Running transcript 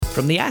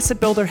From the Asset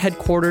Builder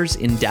headquarters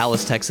in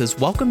Dallas, Texas,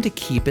 welcome to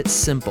Keep It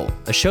Simple,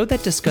 a show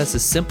that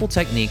discusses simple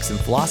techniques and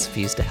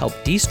philosophies to help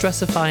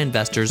de-stressify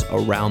investors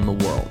around the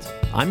world.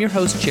 I'm your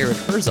host, Jared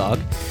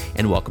Herzog,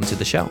 and welcome to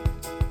the show.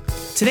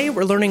 Today,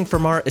 we're learning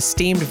from our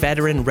esteemed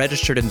veteran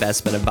registered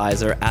investment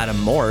advisor, Adam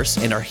Morse,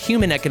 and our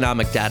human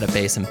economic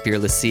database and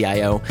fearless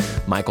CIO,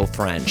 Michael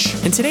French.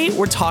 And today,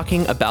 we're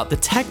talking about the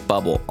tech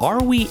bubble.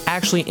 Are we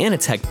actually in a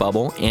tech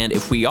bubble? And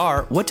if we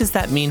are, what does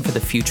that mean for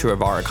the future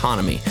of our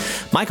economy?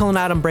 Michael and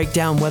Adam break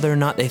down whether or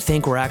not they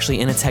think we're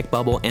actually in a tech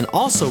bubble and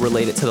also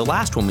relate it to the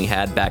last one we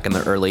had back in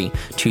the early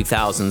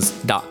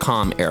 2000s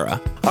 .com era.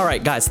 All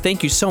right, guys,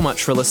 thank you so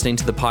much for listening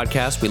to the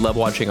podcast. We love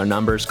watching our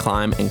numbers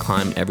climb and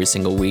climb every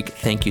single week.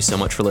 Thank you so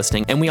much for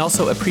listening. And we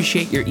also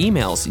appreciate your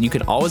emails. You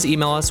can always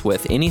email us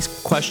with any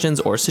questions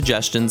or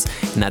suggestions,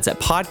 and that's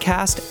at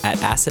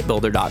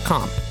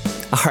podcast@assetbuilder.com.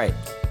 All right,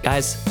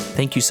 guys,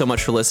 thank you so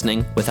much for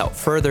listening. Without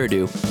further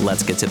ado,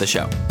 let's get to the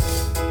show.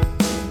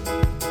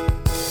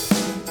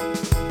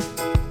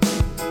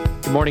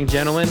 Good morning,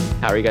 gentlemen.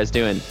 How are you guys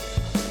doing?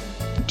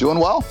 Doing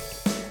well.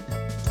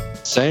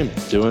 Same.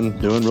 Doing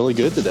really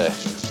good today.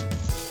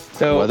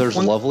 So weather's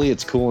lovely.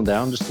 It's cooling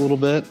down just a little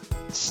bit.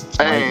 It's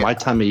my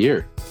time of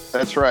year.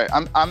 That's right.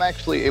 I'm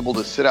actually able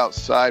to sit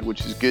outside,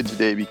 which is good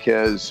today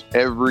because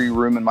every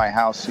room in my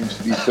house seems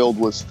to be filled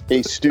with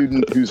a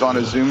student who's on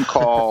a Zoom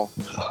call.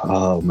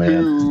 Oh, man.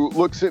 Who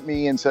looks at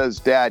me and says,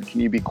 "Dad, can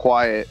you be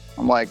quiet?"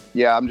 I'm like,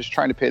 "Yeah, I'm just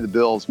trying to pay the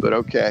bills, but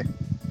okay."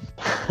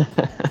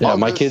 Yeah,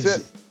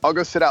 I'll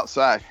go sit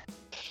outside.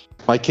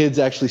 My kids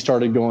actually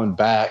started going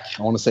back,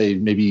 I want to say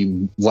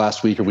maybe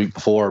last week or week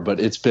before, but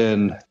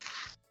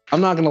I'm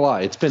not going to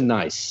lie, it's been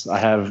nice. I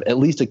have at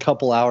least a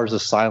couple hours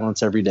of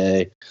silence every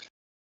day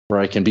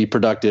where I can be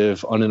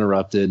productive,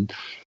 uninterrupted.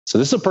 So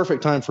this is a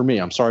perfect time for me.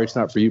 I'm sorry it's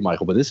not for you,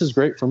 Michael, but this is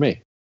great for me.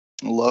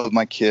 I love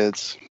my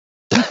kids.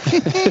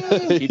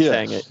 Keep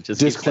saying it.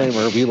 Just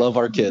disclaimer, we love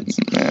our kids.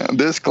 Yeah,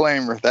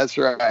 disclaimer, that's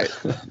right.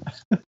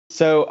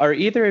 So are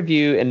either of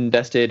you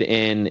invested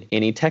in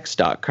any tech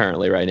stock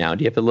currently right now?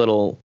 Do you have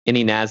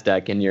any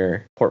NASDAQ in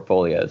your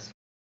portfolios?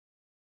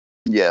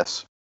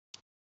 Yes.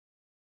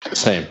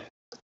 Same.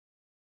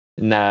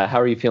 And how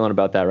are you feeling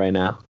about that right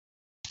now?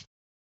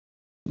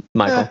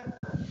 Michael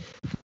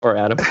or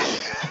Adam?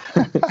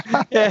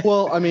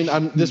 Well, I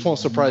mean, this won't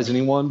surprise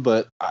anyone,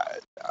 but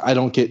I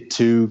don't get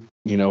too,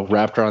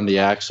 wrapped around the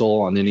axle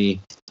on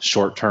any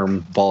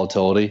short-term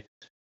volatility.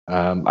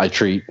 I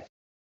treat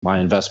my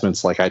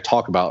investments like I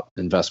talk about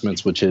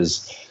investments, which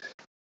is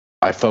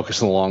I focus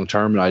in the long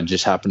term, and I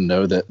just happen to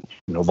know that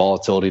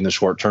volatility in the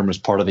short term is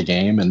part of the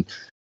game. And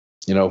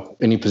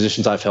any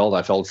positions I've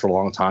held for a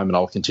long time, and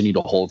I'll continue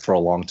to hold for a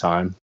long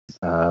time.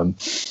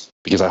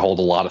 Because I hold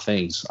a lot of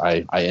things.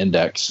 I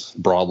index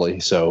broadly.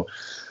 So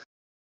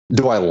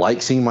do I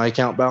like seeing my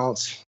account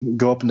balance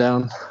go up and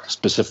down,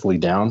 specifically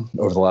down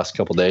over the last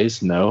couple of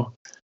days? No.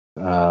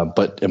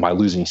 But am I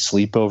losing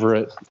sleep over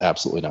it?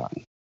 Absolutely not.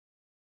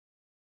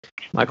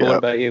 Michael, What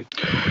about you?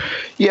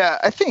 Yeah,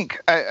 I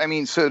think,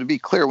 so to be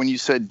clear, when you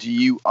said, do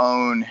you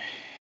own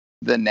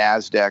the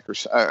NASDAQ, or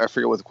I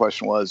forget what the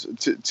question was,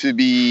 to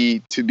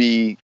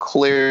be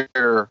clear,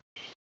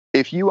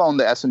 if you own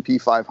the S&P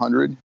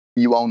 500,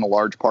 you own a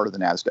large part of the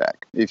NASDAQ.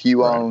 If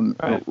you own,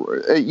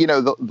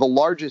 the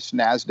largest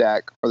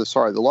NASDAQ,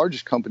 the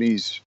largest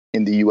companies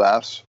in the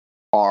U.S.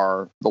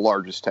 are the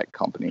largest tech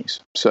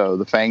companies. So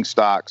the FANG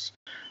stocks,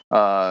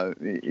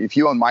 if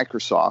you own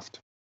Microsoft,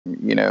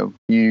 you're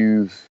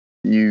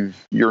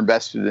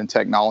invested in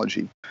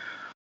technology.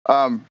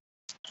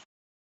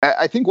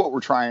 I think what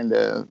we're trying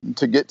to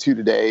get to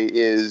today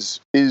is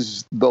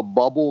the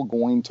bubble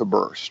going to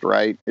burst,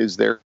 right? Is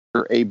there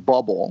a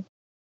bubble?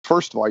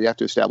 First of all, you have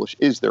to establish,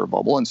 is there a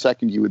bubble? And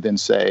second, you would then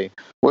say,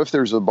 well, if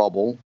there's a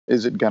bubble,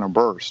 is it going to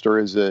burst? Or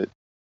is it,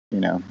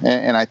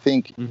 and I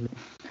think,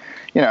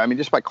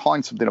 just by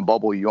calling something a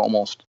bubble, you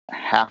almost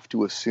have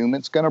to assume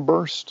it's going to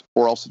burst,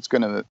 or else it's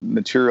going to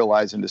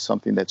materialize into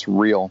something that's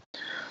real.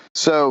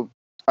 So,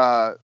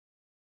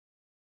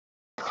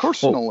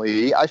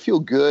 personally, I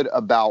feel good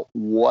about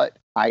what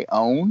I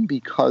own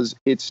because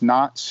it's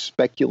not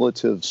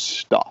speculative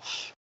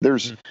stuff.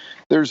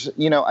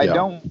 I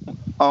don't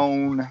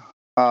own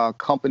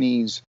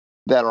companies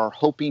that are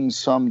hoping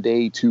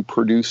someday to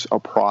produce a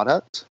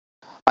product.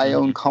 I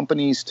own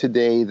companies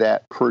today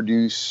that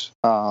produce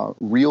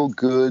real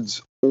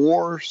goods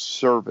or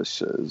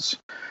services.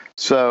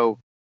 So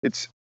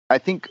I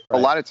think a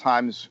lot of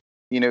times,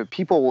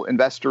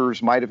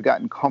 investors might have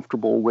gotten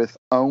comfortable with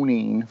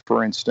owning,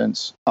 for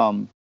instance,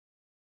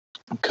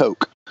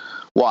 Coke.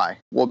 Why?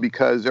 Well,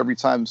 because every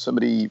time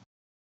somebody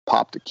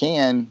popped a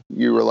can,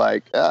 you were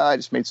like, I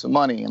just made some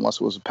money, unless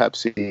it was a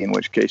Pepsi, in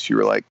which case you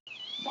were like,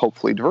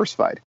 hopefully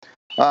diversified.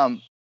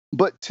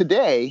 But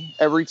today,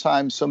 every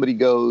time somebody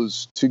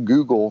goes to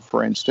Google,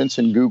 for instance,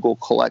 and Google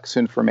collects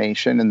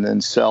information and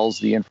then sells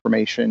the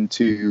information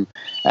to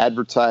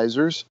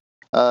advertisers,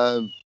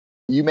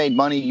 you made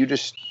money, you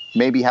just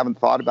maybe haven't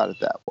thought about it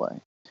that way.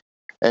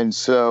 And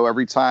so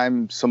every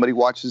time somebody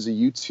watches a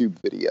YouTube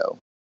video,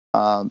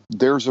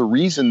 there's a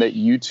reason that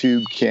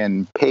YouTube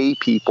can pay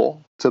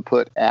people to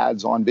put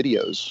ads on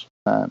videos.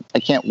 I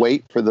can't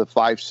wait for the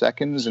 5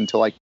 seconds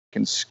until I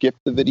can skip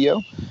the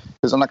video,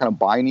 because I'm not going to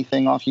buy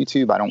anything off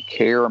YouTube. I don't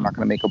care. I'm not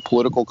going to make a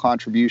political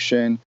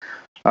contribution.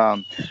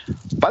 By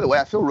the way,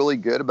 I feel really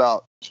good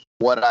about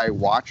what I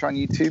watch on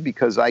YouTube,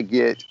 because I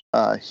get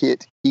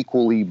hit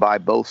equally by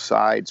both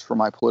sides for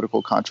my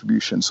political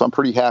contribution. So I'm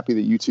pretty happy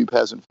that YouTube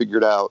hasn't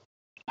figured out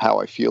how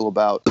I feel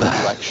about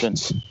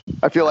elections.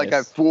 I feel like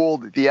I've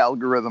fooled the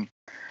algorithm.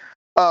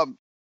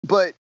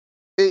 But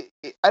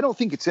I don't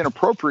think it's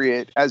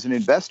inappropriate as an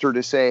investor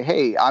to say,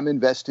 hey, I'm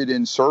invested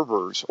in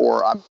servers,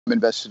 or I'm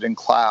invested in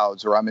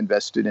clouds, or I'm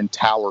invested in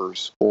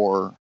towers,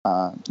 or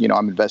I'm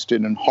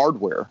invested in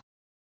hardware.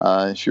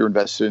 If you're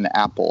invested in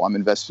Apple, I'm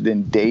invested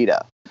in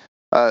data.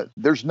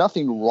 There's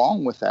nothing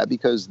wrong with that,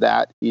 because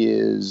that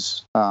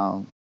is,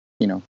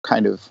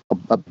 kind of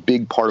a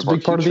big part of our future.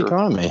 Big part of the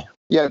economy.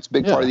 Yeah, it's a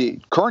big part of the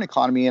current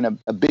economy and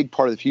a big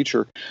part of the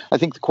future. I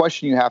think the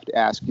question you have to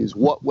ask is,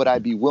 what would I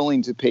be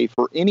willing to pay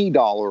for any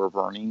dollar of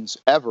earnings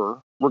ever,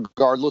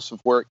 regardless of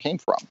where it came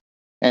from?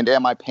 And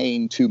am I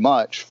paying too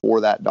much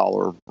for that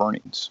dollar of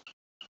earnings?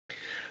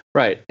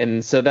 Right.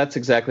 And so that's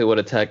exactly what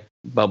a tech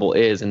bubble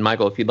is. And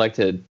Michael, if you'd like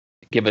to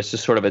give us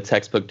just sort of a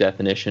textbook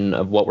definition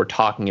of what we're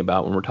talking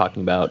about when we're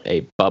talking about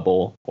a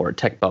bubble, or a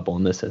tech bubble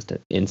in this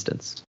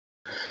instance.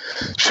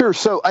 Sure.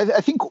 So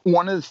I think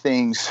one of the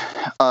things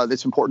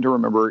that's important to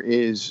remember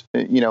is,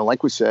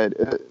 like we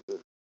said,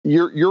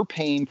 you're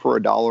paying for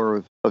a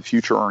dollar of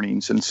future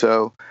earnings. And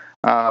so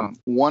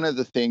one of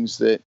the things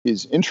that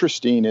is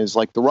interesting is,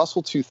 like the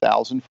Russell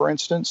 2000, for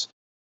instance,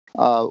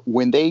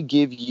 when they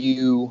give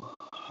you,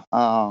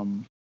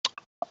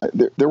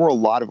 there were a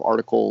lot of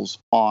articles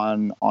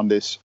on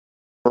this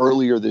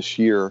earlier this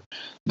year,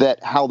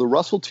 that how the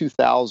Russell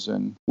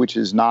 2000, which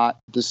is not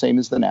the same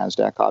as the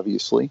NASDAQ,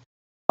 obviously,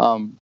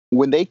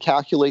 when they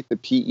calculate the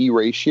PE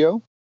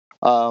ratio,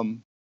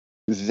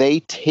 they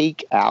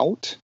take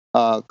out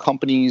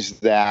companies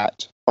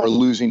that are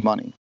losing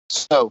money.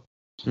 So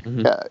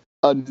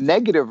a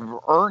negative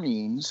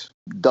earnings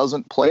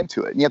doesn't play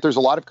into it. And yet there's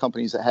a lot of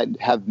companies that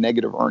have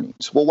negative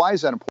earnings. Well, why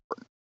is that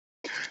important?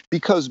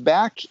 Because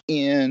back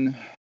in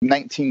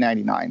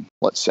 1999,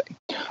 let's say,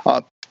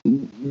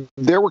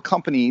 there were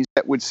companies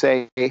that would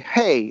say,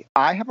 hey,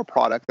 I have a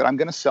product that I'm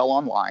going to sell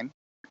online,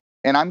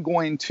 and it's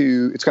going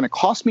to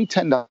cost me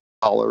 $10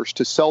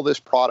 to sell this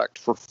product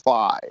for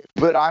 $5,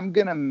 but I'm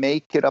going to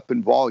make it up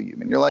in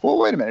volume. And you're like, well,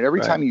 wait a minute.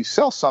 Every time you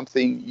sell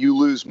something, you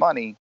lose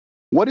money.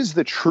 What is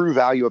the true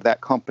value of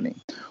that company?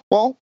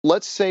 Well,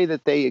 let's say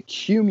that they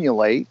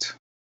accumulate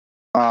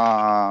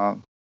a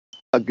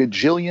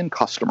gajillion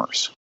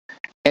customers.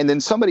 And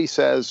then somebody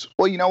says,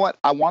 well, you know what?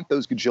 I want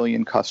those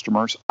gajillion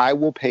customers. I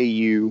will pay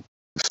you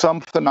some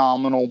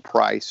phenomenal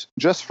price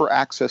just for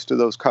access to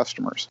those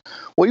customers.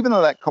 Well, even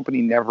though that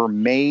company never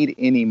made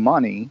any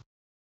money,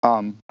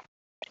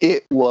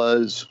 it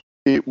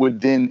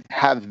would then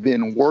have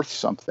been worth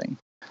something.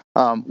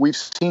 We've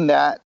seen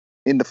that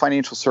in the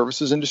financial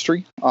services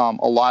industry. A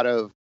lot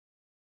of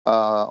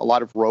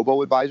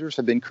robo advisors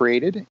have been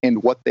created,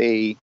 and what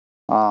they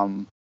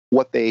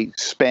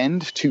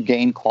spend to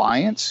gain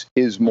clients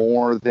is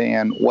more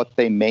than what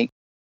they make.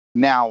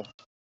 Now,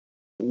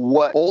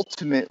 what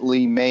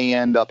ultimately may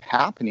end up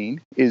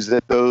happening is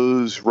that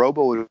those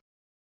robo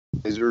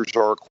advisors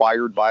are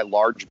acquired by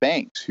large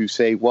banks who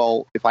say,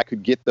 well, if I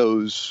could get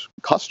those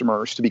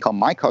customers to become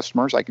my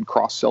customers, I could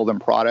cross-sell them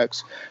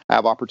products,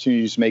 have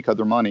opportunities to make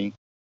money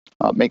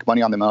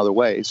on them in other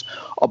ways.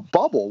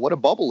 What a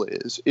bubble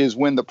is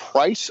when the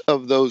price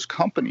of those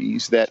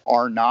companies that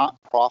are not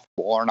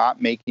profitable, are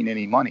not making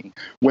any money,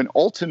 when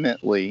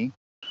ultimately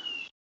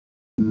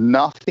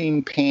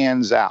nothing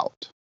pans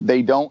out.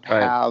 They don't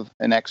have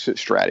an exit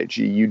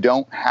strategy. You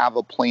don't have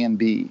a plan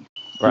B.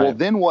 Right. Well,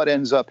 then what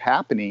ends up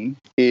happening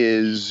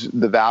is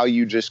the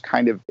value just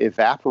kind of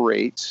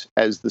evaporates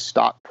as the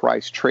stock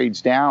price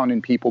trades down,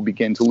 and people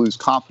begin to lose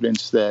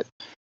confidence that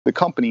the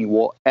company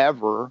will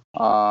ever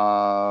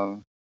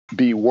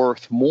be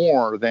worth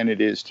more than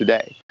it is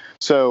today.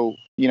 So,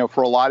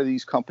 for a lot of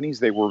these companies,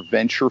 they were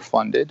venture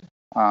funded.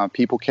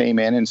 People came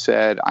in and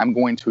said, I'm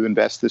going to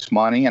invest this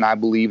money, and I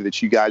believe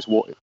that you guys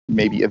will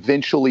maybe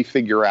eventually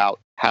figure out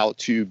how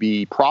to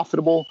be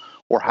profitable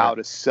or how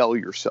to sell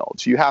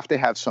yourselves. You have to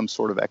have some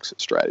sort of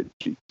exit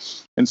strategy.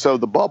 And so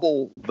the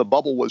bubble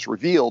was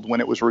revealed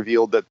when it was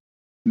revealed that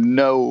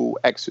no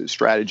exit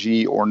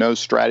strategy or no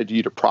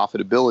strategy to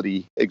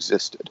profitability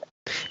existed.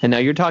 And now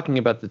you're talking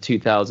about the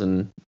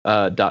 2000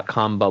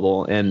 .com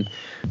bubble, and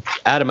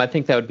Adam, I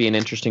think that would be an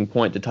interesting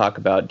point to talk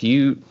about.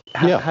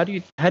 How do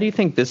you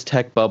think this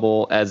tech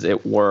bubble, as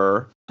it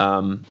were,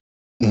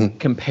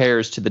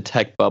 compares to the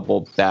tech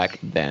bubble back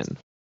then?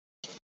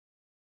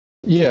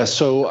 Yeah,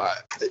 so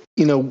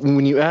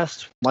when you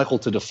asked Michael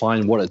to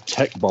define what a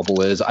tech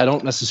bubble is, I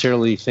don't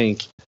necessarily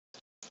think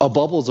a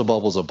bubble is a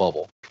bubble is a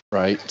bubble,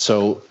 right?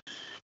 So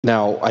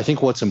now I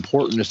think what's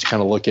important is to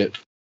kind of look at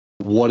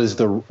what is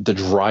the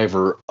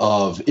driver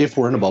of, if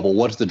we're in a bubble,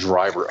 what's the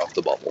driver of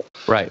the bubble?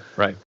 Right.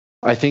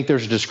 I think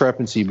there's a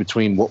discrepancy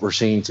between what we're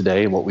seeing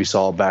today and what we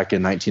saw back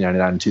in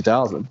 1999 and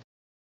 2000.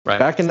 Right.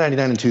 Back in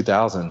 99 and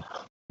 2000,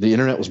 the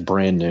internet was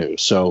brand new.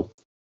 So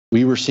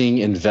we were seeing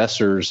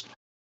investors,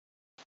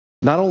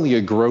 not only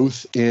a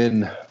growth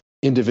in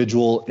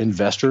individual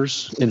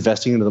investors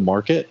investing into the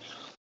market,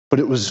 but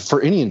it was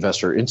for any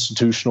investor,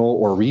 institutional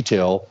or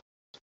retail,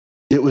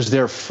 it was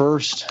their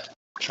first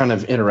kind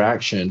of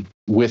interaction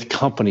with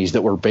companies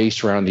that were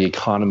based around the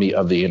economy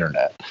of the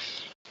internet.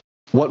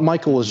 What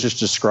Michael was just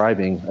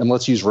describing, and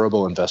let's use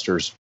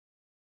robo-investors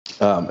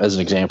as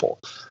an example.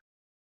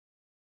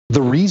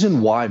 The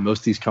reason why most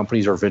of these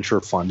companies are venture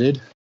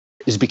funded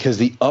is because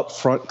the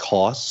upfront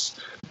costs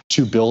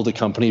to build a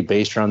company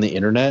based around the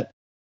internet,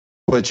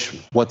 which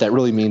what that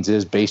really means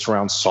is based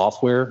around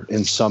software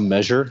in some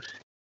measure,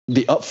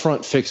 the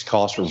upfront fixed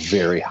costs are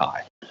very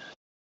high.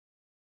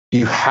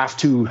 You have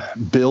to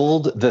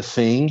build the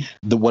thing,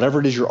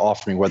 whatever it is you're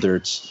offering, whether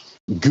it's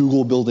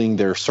Google building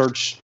their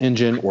search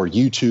engine or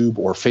YouTube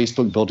or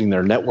Facebook building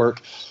their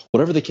network,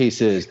 whatever the case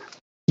is,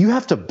 you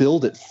have to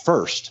build it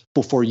first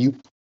before you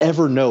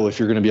ever know if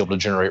you're going to be able to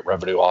generate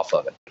revenue off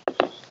of it.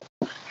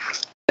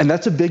 And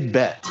that's a big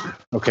bet,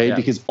 okay? Yeah.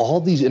 Because all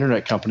these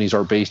internet companies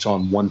are based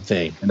on one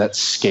thing, and that's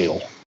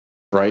scale,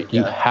 right?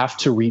 Yeah. You have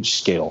to reach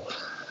scale.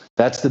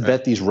 That's the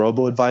bet these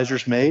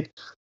robo-advisors made,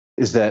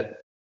 is that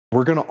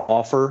we're going to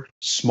offer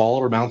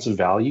smaller amounts of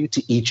value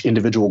to each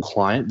individual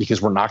client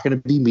because we're not going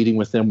to be meeting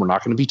with them. We're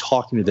not going to be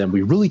talking to them.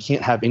 We really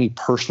can't have any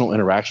personal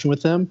interaction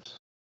with them.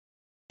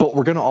 But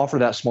we're going to offer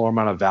that smaller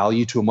amount of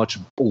value to a much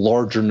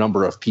larger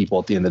number of people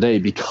at the end of the day,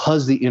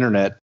 because the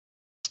internet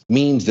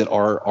means that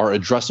our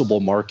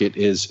addressable market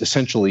is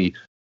essentially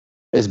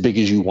as big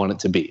as you want it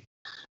to be.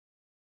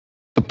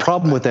 The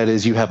problem with that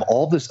is you have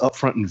all this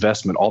upfront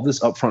investment, all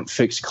this upfront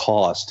fixed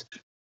cost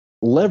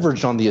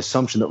leveraged on the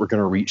assumption that we're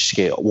going to reach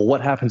scale. Well, what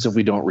happens if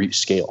we don't reach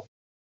scale?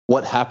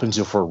 What happens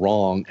if we're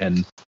wrong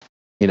and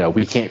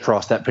we can't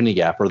cross that penny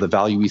gap, or the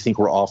value we think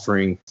we're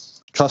offering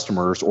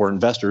customers or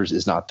investors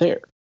is not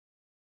there?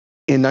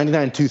 In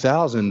 99,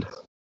 2000,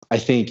 I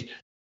think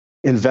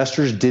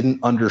investors didn't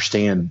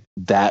understand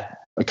that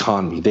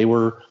economy. They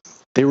were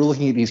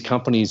looking at these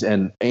companies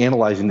and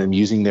analyzing them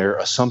using their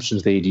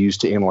assumptions they'd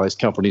used to analyze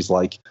companies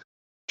like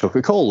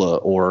Coca-Cola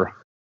or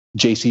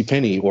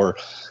JCPenney or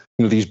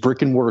these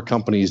brick and mortar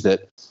companies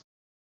that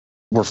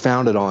were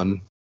founded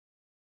on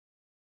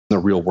the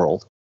real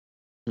world.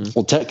 Mm-hmm.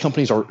 Well, tech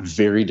companies are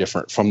very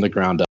different from the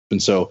ground up.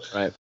 And so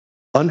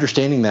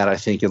understanding that, I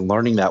think, and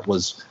learning that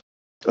was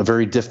a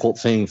very difficult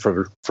thing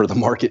for the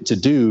market to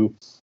do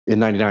in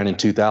 99 and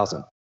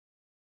 2000.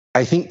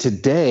 I think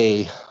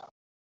today,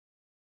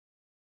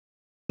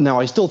 now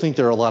I still think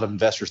there are a lot of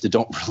investors that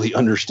don't really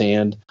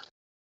understand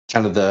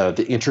kind of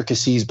the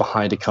intricacies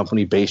behind a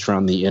company based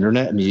around the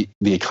internet and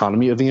the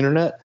economy of the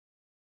internet.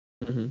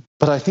 Mm-hmm.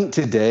 But I think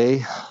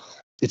today,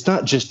 it's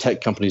not just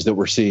tech companies that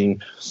we're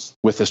seeing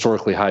with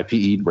historically high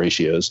PE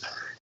ratios.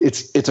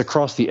 It's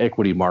across the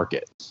equity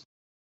market.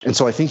 And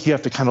so I think you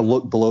have to kind of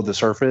look below the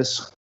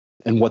surface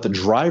and what the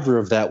driver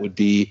of that would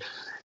be,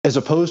 as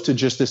opposed to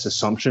just this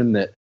assumption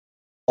that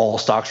all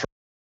stocks are.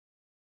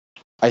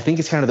 I think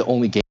it's kind of the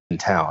only game in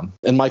town.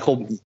 And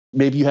Michael,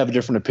 maybe you have a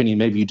different opinion,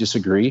 maybe you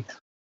disagree,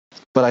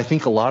 but I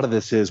think a lot of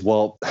this is,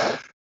 well,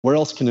 where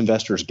else can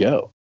investors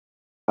go?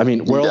 I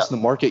mean, where else in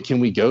the market can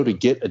we go to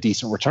get a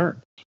decent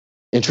return?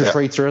 Interest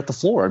rates are at the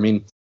floor. I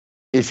mean,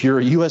 if you're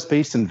a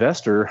US-based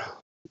investor,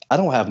 I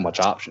don't have much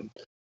option.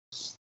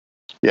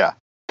 Yeah.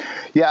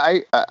 Yeah,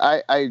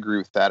 I agree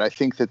with that. I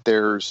think that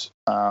there's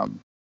a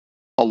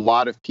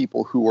lot of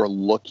people who are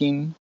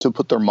looking to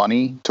put their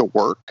money to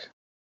work.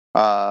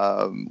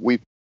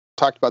 We've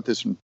talked about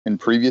this in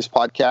previous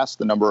podcasts,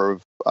 the number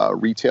of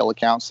retail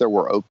accounts that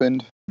were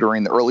opened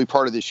during the early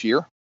part of this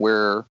year,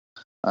 where,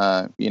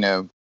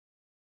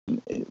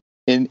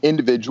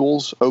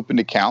 individuals opened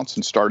accounts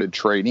and started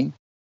trading.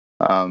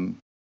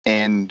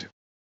 And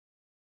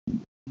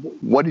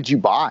what did you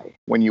buy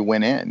when you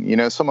went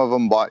in? Some of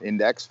them bought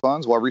index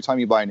funds. Well, every time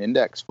you buy an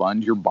index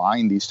fund, you're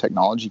buying these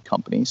technology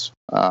companies.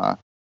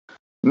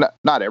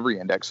 Not every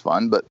index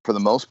fund, but for the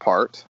most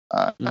part.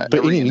 But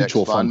any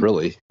mutual fund,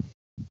 really.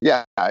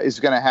 Yeah, is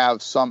going to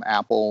have some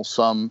Apple,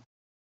 some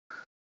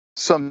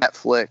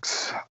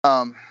Netflix.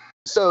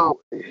 So,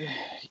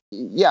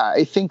 yeah,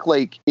 I think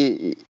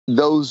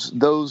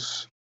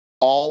those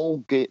all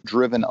get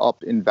driven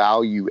up in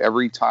value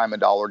every time a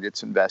dollar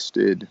gets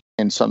invested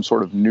in some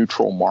sort of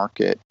neutral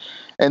market.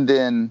 And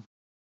then,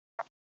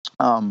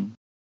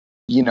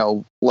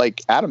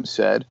 like Adam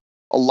said,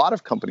 a lot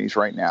of companies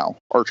right now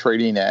are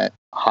trading at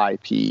high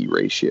PE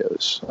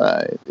ratios.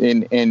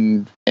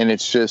 And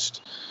it's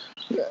just,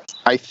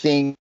 I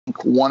think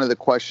one of the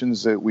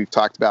questions that we've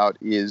talked about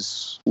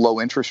is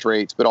low interest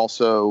rates, but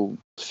also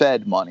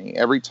Fed money.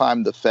 Every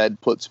time the Fed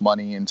puts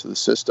money into the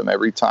system,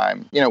 every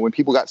time, when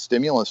people got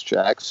stimulus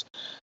checks,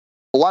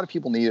 a lot of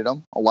people needed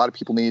them. A lot of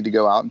people needed to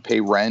go out and pay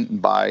rent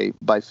and buy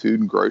food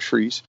and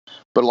groceries,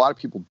 but a lot of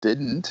people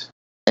didn't.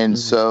 And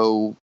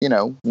so,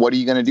 what are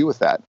you going to do with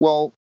that?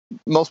 Well,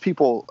 most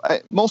people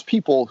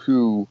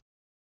who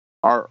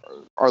are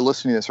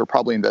listening to this are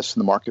probably invested in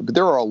the market, but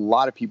there are a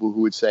lot of people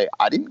who would say,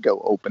 I didn't go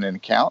open an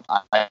account.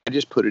 I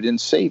just put it in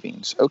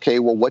savings. Okay,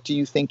 well, what do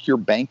you think your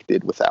bank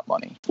did with that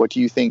money? What do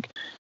you think,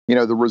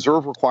 the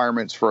reserve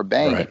requirements for a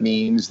bank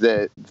means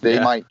that they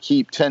might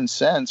keep 10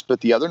 cents,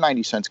 but the other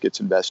 90 cents gets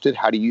invested.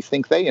 How do you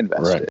think they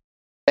invested?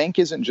 Bank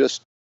isn't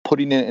just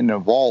putting it in a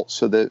vault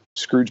so that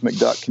Scrooge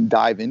McDuck can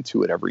dive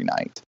into it every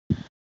night.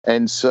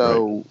 And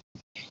so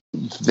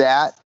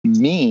that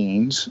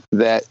means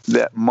that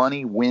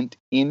money went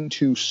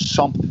into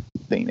something.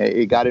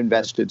 It got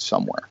invested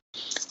somewhere.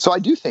 So I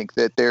do think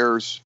that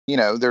there's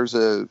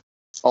a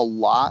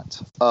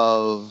lot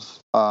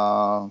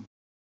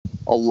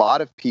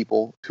of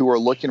people who are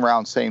looking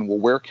around saying, well,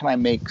 where can I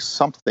make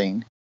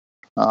something?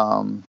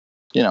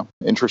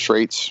 Interest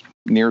rates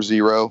near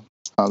zero.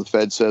 The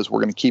Fed says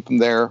we're going to keep them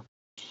there.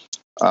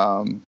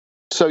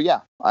 So yeah,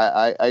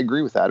 I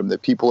agree with Adam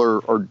that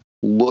people are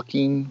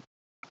looking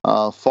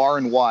far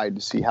and wide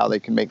to see how they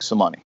can make some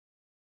money.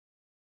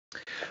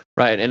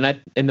 Right,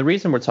 and the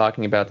reason we're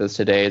talking about this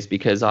today is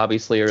because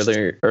obviously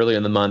earlier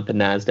in the month, the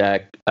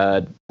Nasdaq,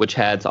 which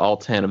has all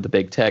 10 of the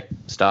big tech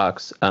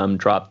stocks,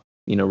 dropped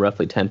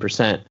roughly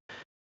 10%.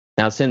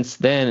 Now, since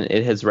then,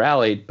 it has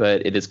rallied,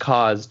 but it has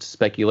caused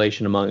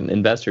speculation among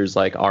investors,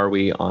 like, are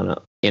we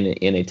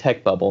in a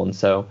tech bubble? And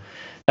so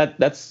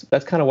that's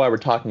kind of why we're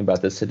talking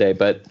about this today.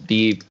 But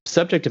the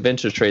subject of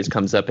interest rates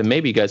comes up, and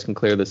maybe you guys can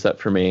clear this up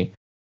for me.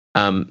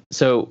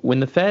 So when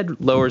the Fed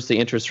lowers the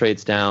interest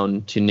rates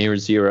down to near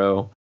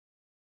zero,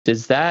 are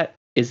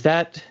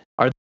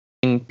they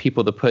getting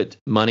people to put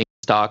money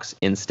in stocks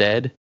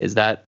instead? Is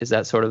that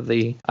sort of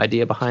the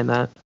idea behind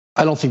that?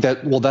 I don't think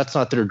that's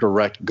not their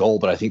direct goal,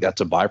 but I think that's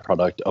a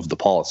byproduct of the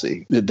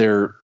policy.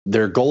 Their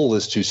goal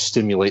is to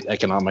stimulate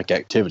economic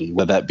activity,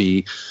 whether that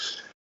be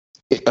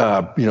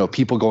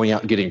people going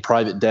out and getting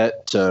private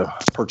debt to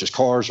purchase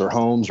cars or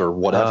homes or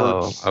whatever.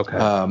 Oh,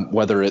 okay.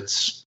 Whether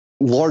it's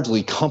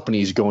largely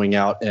companies going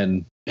out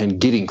and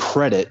getting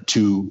credit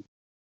to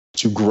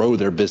grow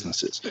their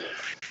businesses,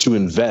 to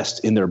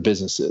invest in their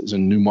businesses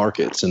and new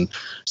markets. And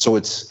so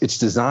it's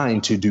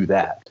designed to do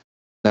that.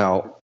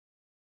 Now,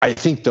 I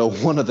think, though,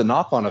 one of the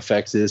knock-on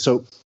effects is,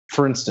 so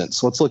for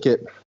instance, let's look at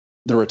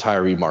the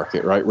retiree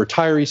market, right?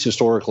 Retirees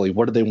historically,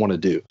 what do they want to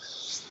do?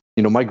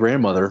 My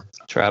grandmother,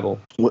 travel.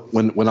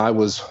 When I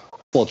was,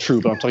 well, true,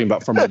 but I'm talking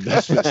about from an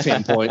investment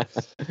standpoint.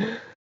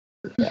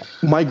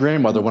 My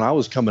grandmother, when I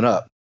was coming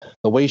up,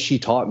 the way she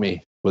taught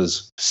me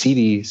was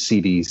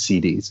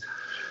CDs.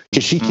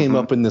 Because she came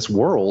up in this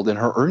world in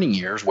her earning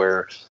years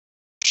where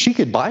she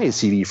could buy a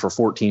CD for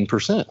 14%,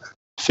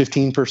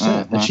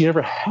 15%, and she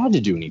never had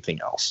to do anything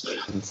else.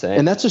 Insane.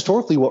 And that's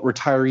historically what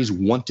retirees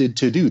wanted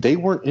to do. They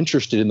weren't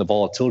interested in the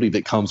volatility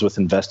that comes with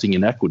investing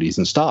in equities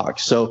and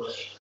stocks. So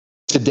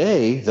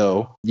today,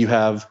 though, you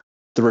have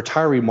the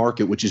retiree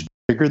market, which is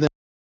bigger than,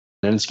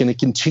 and it's going to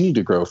continue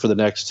to grow for the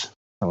next,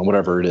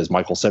 whatever it is,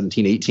 Michael,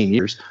 17, 18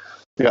 years.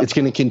 Yeah. It's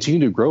going to continue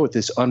to grow at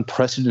this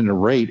unprecedented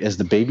rate as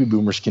the baby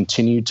boomers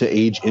continue to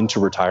age into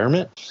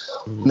retirement.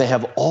 And they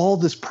have all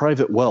this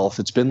private wealth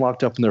that's been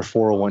locked up in their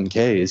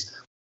 401ks,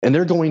 and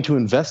they're going to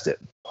invest it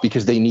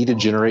because they need to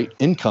generate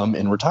income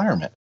in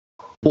retirement.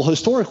 Well,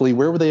 historically,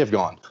 where would they have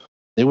gone?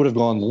 They would have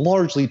gone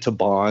largely to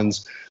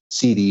bonds,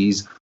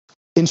 CDs,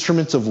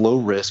 instruments of low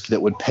risk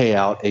that would pay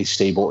out a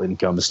stable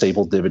income, a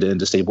stable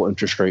dividend, a stable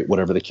interest rate,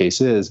 whatever the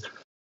case is.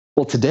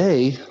 Well,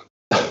 today,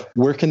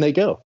 where can they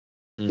go?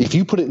 If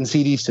you put it in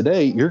CDs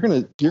today, you're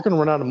gonna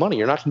run out of money.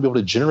 You're not going to be able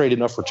to generate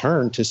enough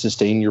return to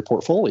sustain your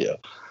portfolio.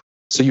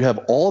 So you have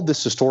all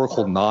this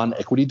historical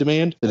non-equity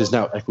demand that is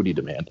now equity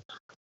demand,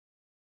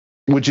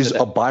 which is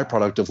a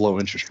byproduct of low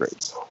interest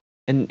rates.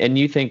 And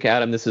you think,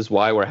 Adam, this is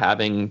why we're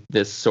having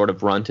this sort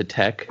of run to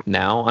tech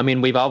now? I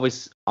mean, we've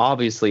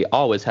obviously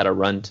always had a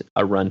run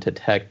to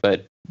tech,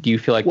 but do you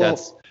feel like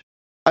that's...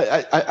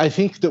 I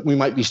think that we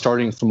might be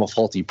starting from a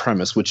faulty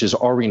premise, which is,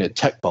 are we in a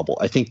tech bubble?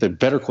 I think the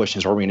better question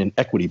is, are we in an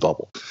equity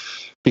bubble?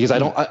 Because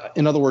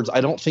in other words,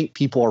 I don't think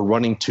people are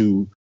running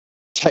to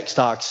tech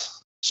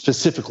stocks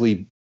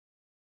specifically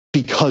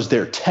because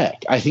they're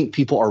tech. I think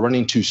people are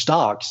running to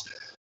stocks,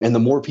 and the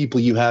more people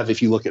you have, if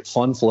you look at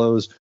fund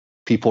flows,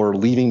 people are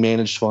leaving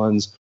managed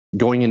funds,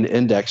 going into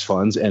index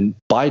funds, and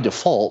by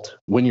default,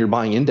 when you're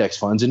buying index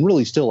funds, and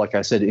really still, like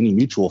I said, any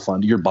mutual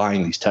fund, you're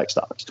buying these tech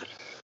stocks.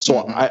 So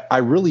I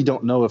really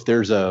don't know if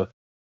there's and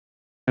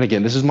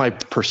again, this is my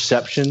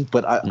perception,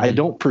 but I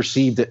don't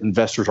perceive that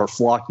investors are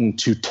flocking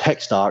to tech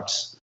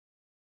stocks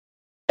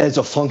as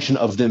a function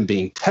of them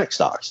being tech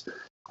stocks.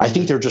 I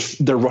think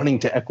they're running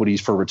to equities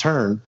for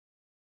return.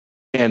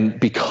 And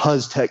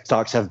because tech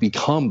stocks have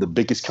become the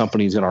biggest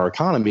companies in our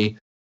economy,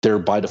 they're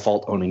by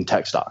default owning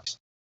tech stocks.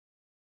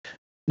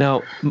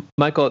 Now,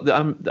 Michael,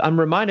 I'm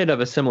reminded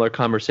of a similar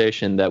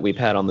conversation that we've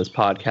had on this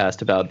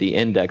podcast about the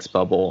index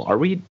bubble. Are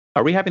we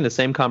having the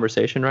same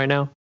conversation right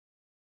now?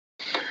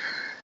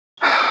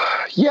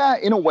 Yeah,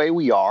 in a way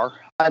we are.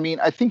 I mean,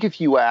 I think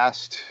if you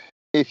asked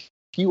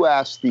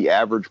the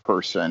average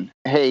person,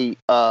 hey,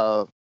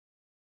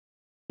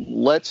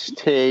 let's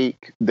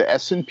take the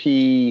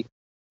S&P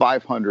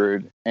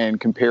 500 and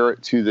compare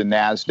it to the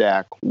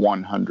NASDAQ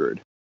 100,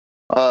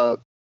 how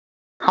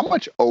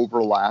much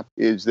overlap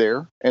is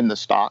there in the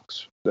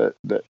stocks that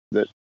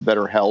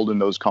are held in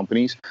those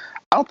companies?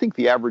 I don't think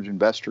the average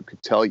investor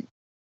could tell you.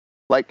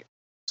 Like,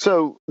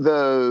 so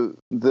the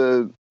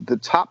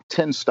top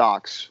 10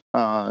 stocks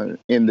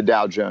in the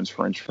Dow Jones,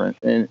 for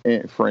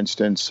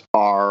instance,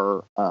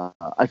 are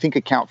I think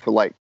account for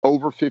like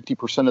over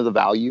 50% of the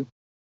value.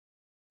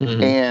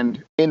 Mm-hmm.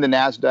 And in the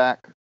NASDAQ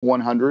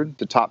 100,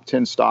 the top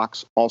 10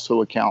 stocks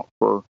also account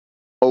for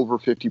over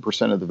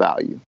 50% of the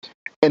value.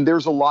 And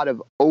there's a lot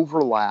of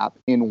overlap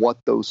in what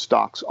those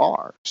stocks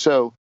are.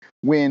 So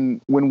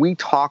when we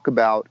talk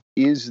about,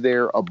 is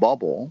there a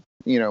bubble,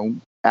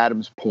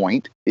 Adam's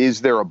point,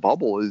 is there a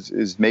bubble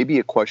is maybe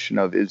a question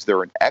of, is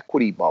there an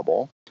equity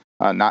bubble,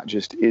 not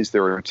just is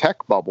there a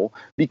tech bubble?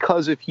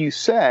 Because if you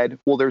said,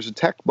 well, there's a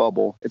tech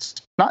bubble, it's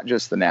not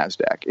just the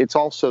NASDAQ, it's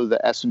also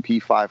the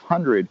S&P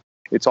 500,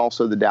 it's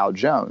also the Dow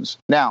Jones.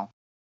 Now,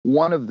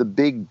 one of the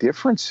big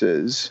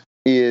differences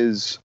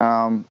is,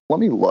 let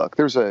me look.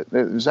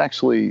 There's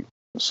actually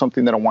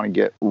something that I want to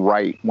get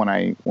right when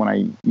I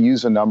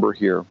use a number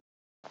here.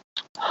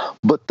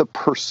 But the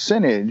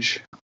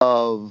percentage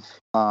of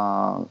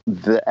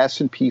the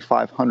S&P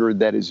 500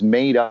 that is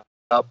made up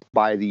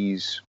by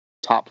these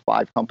top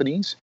 5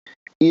 companies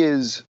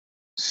is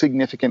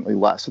significantly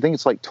less. I think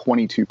it's like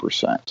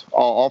 22%.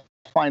 I'll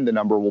find the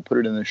number. We'll put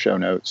it in the show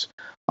notes.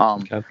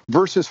 Okay.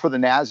 Versus for the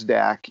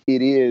NASDAQ,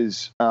 it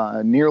is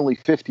nearly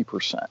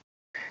 50%.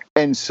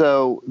 And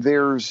so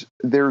there's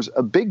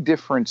a big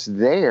difference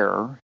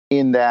there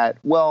in that,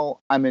 well,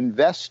 I'm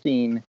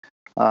investing.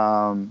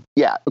 So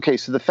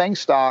the FANG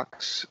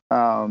stocks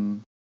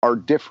are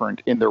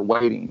different in their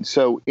weighting.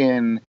 So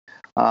in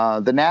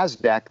the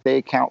NASDAQ, they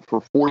account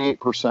for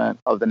 48%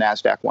 of the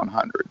NASDAQ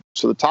 100.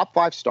 So the top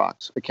 5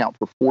 stocks account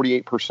for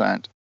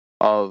 48%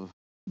 of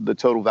the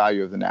total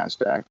value of the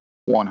NASDAQ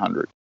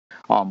 100.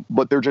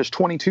 But they're just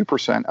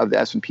 22% of the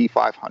S&P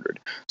 500.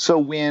 So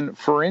when,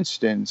 for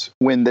instance,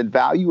 when the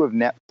value of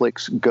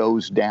Netflix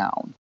goes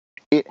down,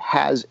 it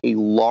has a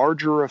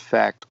larger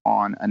effect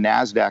on a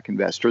NASDAQ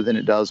investor than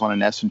it does on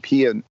an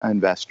S&P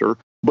investor,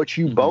 but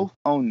you both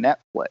own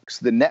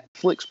Netflix. The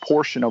Netflix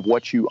portion of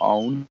what you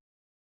own,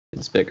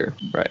 it's bigger,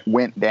 right?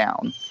 Went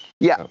down.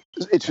 Yeah,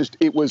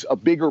 it was a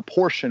bigger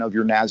portion of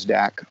your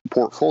NASDAQ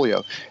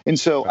portfolio. And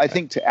so I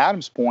think to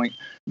Adam's point,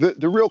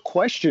 the real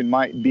question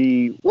might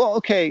be, well,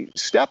 okay,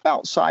 step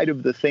outside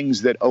of the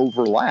things that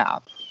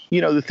overlap,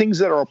 the things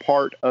that are a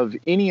part of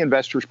any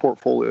investor's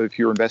portfolio, if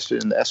you're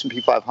invested in the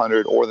S&P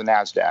 500 or the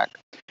NASDAQ.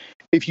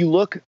 If you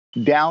look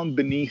down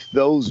beneath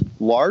those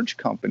large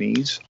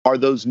companies, are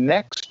those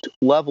next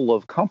level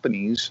of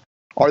companies,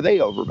 are they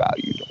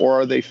overvalued or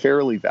are they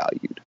fairly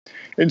valued?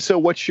 And so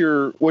what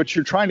you're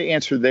trying to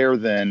answer there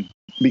then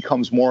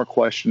becomes more a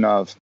question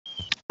of,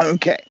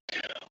 okay,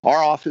 our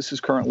office is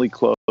currently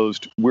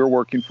closed. We're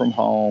working from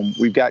home.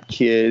 We've got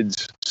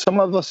kids. Some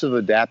of us have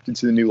adapted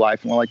to the new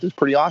life and we're like, this is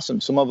pretty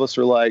awesome. Some of us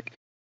are like,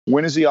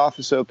 when is the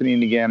office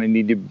opening again? I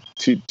need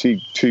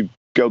to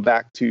go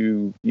back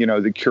to,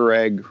 the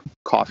Keurig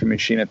coffee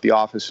machine at the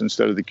office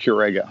instead of the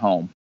Keurig at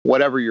home.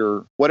 Whatever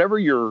your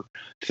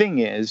thing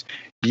is,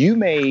 you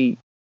may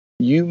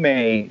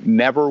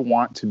never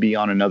want to be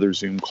on another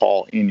Zoom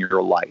call in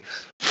your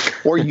life.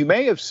 Or you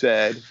may have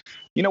said,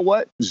 you know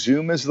what,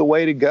 Zoom is the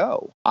way to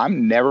go.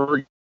 I'm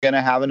never going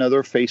to have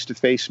another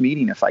face-to-face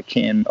meeting if I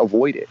can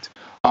avoid it.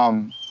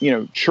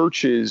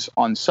 Churches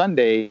on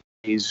Sundays,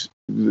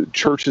 the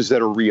churches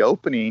that are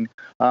reopening,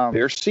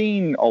 they're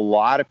seeing a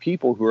lot of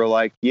people who are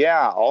like,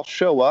 yeah, I'll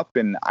show up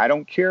and I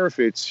don't care if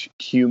it's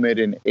humid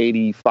and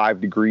 85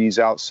 degrees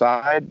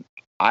outside.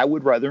 I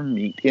would rather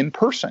meet in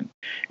person.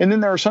 And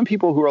then there are some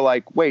people who are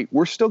like, wait,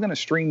 we're still going to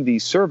stream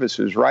these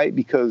services, right?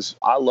 Because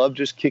I love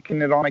just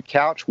kicking it on a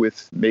couch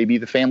with maybe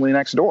the family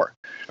next door.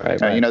 Right.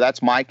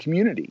 That's my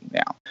community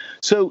now.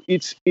 So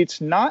it's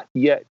not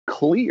yet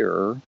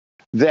clear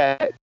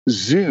that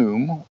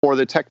Zoom or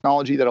the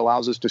technology that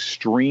allows us to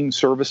stream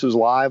services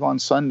live on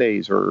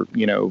Sundays or,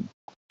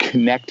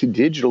 connect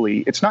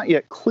digitally, it's not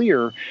yet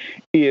clear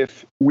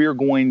if we're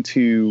going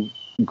to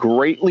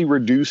greatly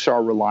reduce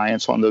our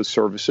reliance on those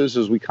services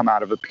as we come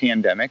out of a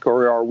pandemic,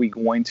 or are we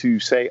going to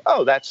say,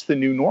 oh, that's the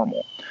new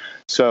normal?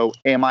 So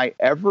am I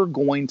ever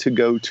going to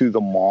go to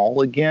the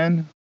mall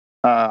again?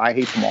 I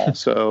hate the mall.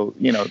 So,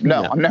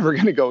 no, I'm never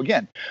going to go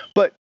again.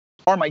 But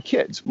are my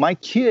kids? My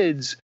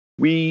kids,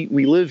 we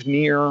live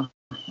near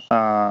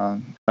a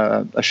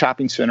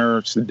shopping center.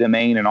 It's the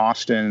Domain in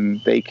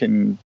Austin. They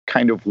can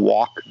kind of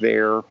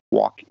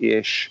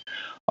walk-ish.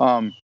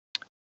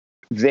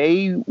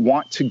 They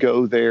want to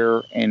go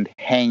there and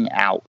hang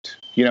out.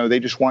 They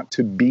just want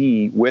to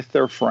be with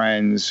their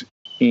friends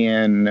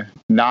in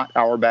not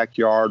our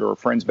backyard or a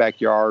friend's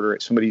backyard or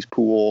at somebody's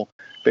pool.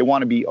 They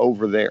want to be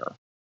over there.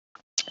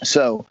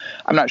 So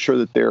I'm not sure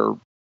that they're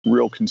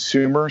real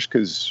consumers,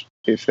 because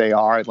if they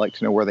are, I'd like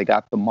to know where they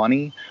got the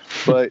money.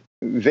 But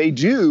they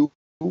do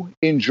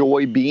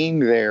enjoy being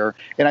there.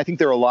 And I think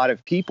there are a lot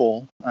of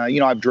people,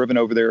 I've driven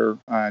over there,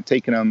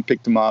 taken them,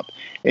 picked them up,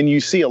 and you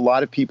see a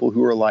lot of people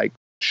who are like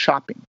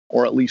shopping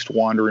or at least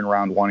wandering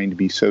around wanting to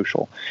be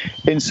social.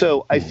 And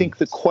so I think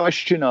the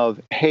question of,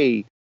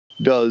 hey,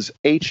 does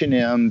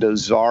H&M,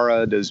 does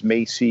Zara, does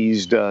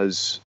Macy's,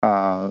 does,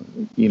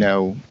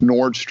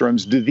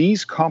 Nordstrom's, do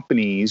these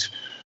companies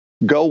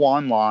go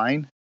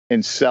online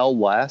and sell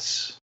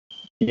less,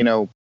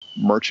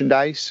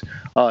 merchandise?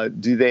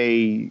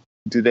 Do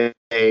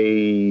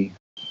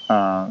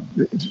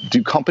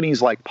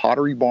companies like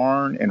Pottery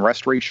Barn and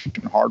Restoration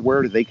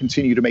Hardware, do they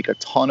continue to make a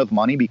ton of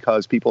money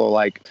because people are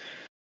like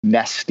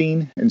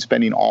nesting and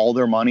spending all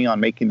their money on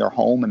making their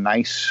home a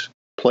nice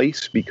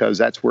place because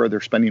that's where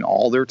they're spending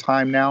all their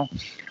time now?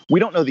 We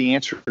don't know the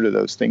answer to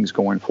those things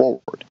going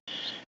forward.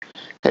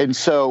 And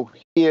so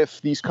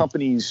if these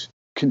companies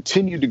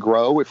continue to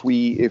grow, if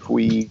we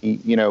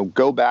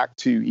go back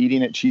to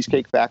eating at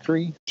Cheesecake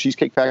Factory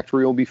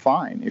will be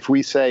fine. If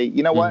we say,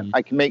 what,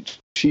 I can make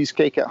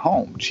cheesecake at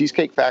home,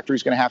 Cheesecake Factory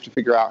is going to have to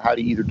figure out how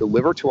to either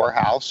deliver to our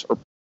house or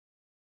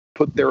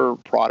put their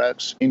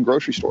products in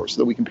grocery stores so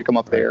that we can pick them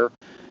up there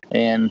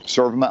and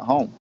serve them at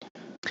home.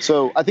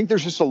 So I think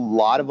there's just a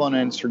lot of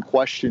unanswered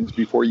questions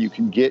before you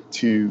can get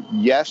to,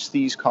 yes,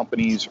 these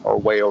companies are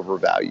way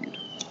overvalued.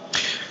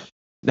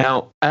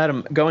 Now,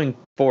 Adam, going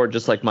forward,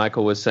 just like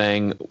Michael was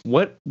saying,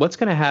 what's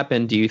going to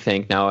happen, do you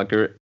think? Now,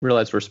 I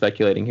realize we're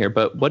speculating here,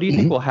 but what do you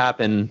think will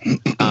happen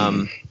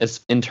as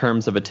in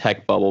terms of a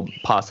tech bubble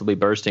possibly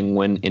bursting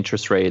when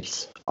interest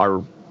rates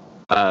are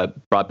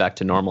brought back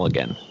to normal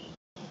again?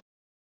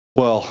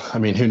 Well, I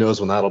mean, who knows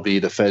when that'll be?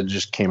 The Fed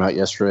just came out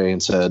yesterday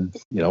and said,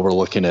 we're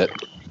looking at,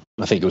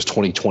 I think it was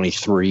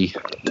 2023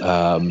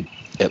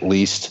 at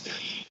least,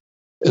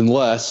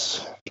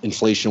 unless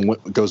inflation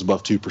goes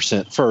above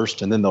 2%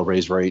 first, and then they'll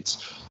raise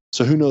rates.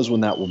 So who knows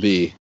when that will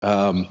be?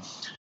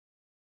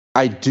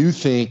 I do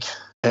think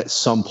at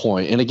some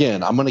point, and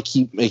again, I'm going to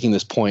keep making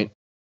this point.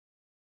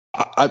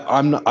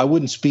 I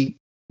wouldn't speak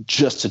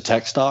just to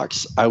tech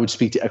stocks. I would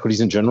speak to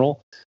equities in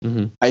general.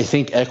 Mm-hmm. I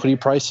think equity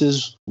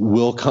prices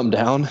will come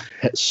down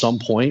at some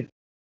point.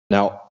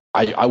 Now,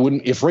 I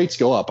wouldn't, if rates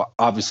go up,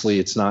 obviously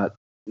it's not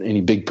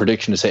any big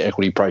prediction to say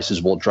equity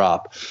prices will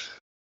drop.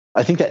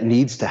 I think that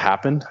needs to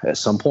happen at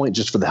some point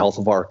just for the health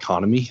of our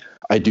economy.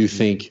 I do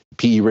think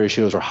PE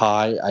ratios are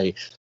high.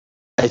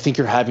 I think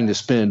you're having to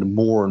spend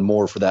more and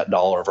more for that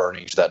dollar of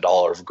earnings, that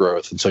dollar of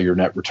growth, and so your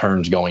net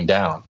return's going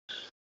down.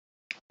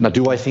 Now,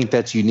 do I think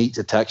that's unique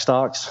to tech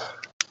stocks?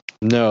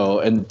 No.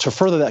 And to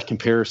further that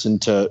comparison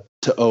to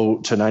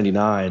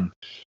 99,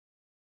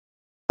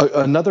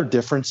 another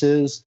difference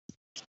is,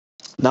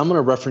 now I'm going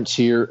to reference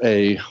here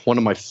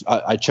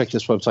I check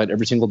this website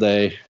every single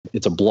day.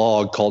 It's a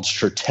blog called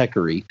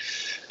Stratechery,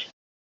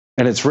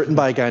 and it's written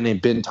by a guy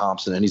named Ben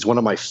Thompson, and he's one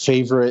of my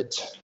favorite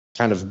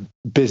kind of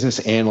business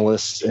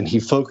analysts, and he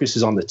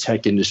focuses on the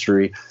tech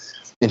industry.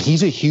 And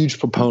he's a huge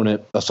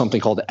proponent of something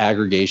called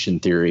aggregation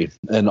theory.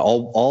 And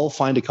I'll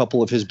find a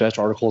couple of his best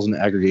articles in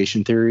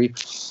aggregation theory,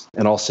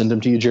 and I'll send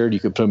them to you, Jared.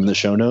 You could put them in the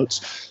show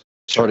notes.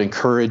 So I'd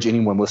encourage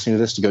anyone listening to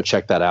this to go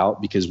check that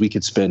out, because we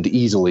could spend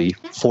easily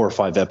 4 or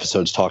 5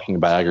 episodes talking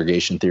about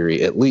aggregation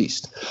theory at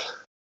least.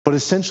 But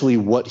essentially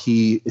what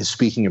he is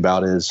speaking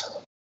about is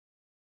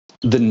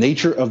the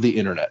nature of the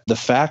internet. The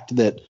fact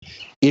that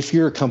if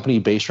you're a company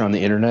based around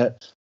the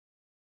internet,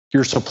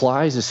 your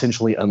supply is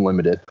essentially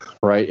unlimited,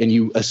 right? And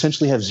you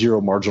essentially have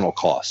zero marginal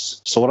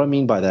costs. So what I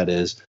mean by that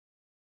is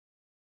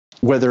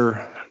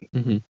whether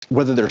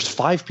there's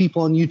 5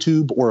 people on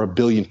YouTube or 1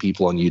 billion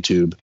people on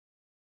YouTube,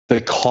 the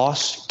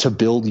costs to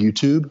build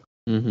YouTube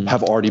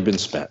have already been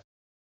spent.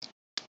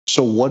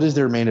 So what is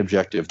their main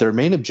objective? Their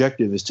main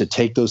objective is to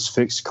take those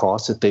fixed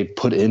costs that they've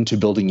put into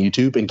building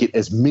YouTube and get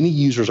as many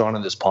users on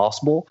it as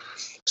possible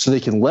so they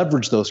can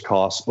leverage those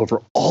costs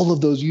over all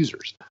of those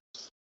users.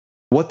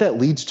 What that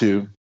leads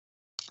to,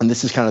 and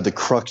this is kind of the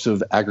crux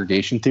of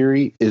aggregation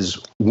theory, is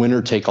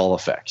winner-take-all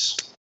effects.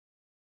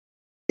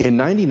 In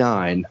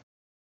 99,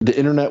 the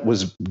internet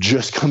was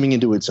just coming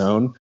into its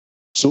own,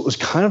 so it was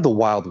kind of the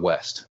Wild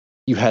West.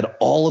 You had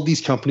all of these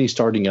companies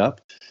starting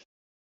up,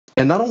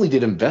 and not only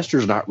did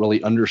investors not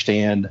really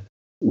understand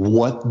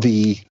what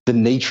the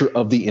nature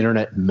of the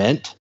internet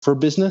meant for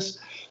business,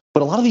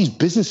 but a lot of these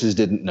businesses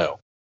didn't know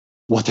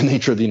what the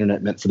nature of the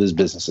internet meant for these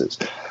businesses.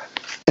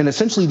 And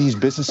essentially these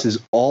businesses,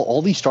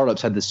 all these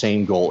startups had the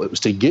same goal. It was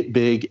to get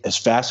big as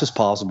fast as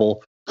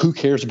possible. Who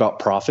cares about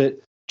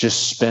profit?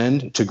 Just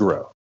spend to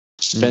grow,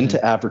 spend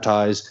to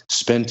advertise,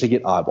 spend to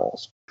get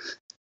eyeballs.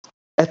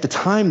 At the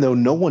time, though,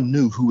 no one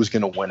knew who was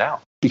going to win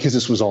out because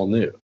this was all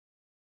new.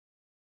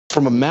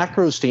 From a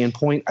macro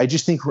standpoint, I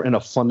just think we're in a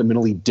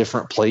fundamentally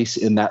different place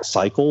in that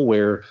cycle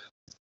where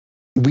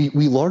we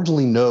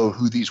largely know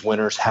who these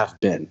winners have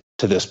been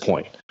to this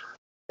point.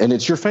 And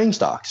it's your FANG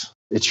stocks.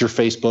 It's your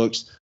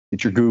Facebooks.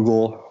 It's your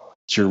Google.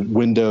 It's your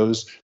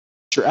Windows.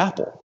 It's your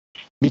Apple.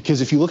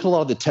 Because if you look at a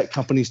lot of the tech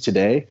companies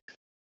today,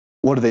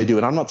 what do they do?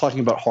 And I'm not talking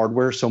about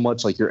hardware so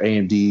much like your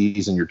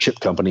AMDs and your chip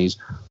companies,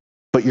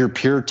 but your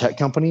pure tech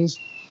companies.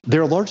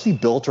 they're largely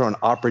built around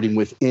operating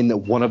within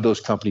one of those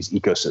companies'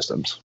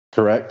 ecosystems,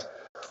 correct?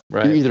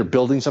 Right. You're either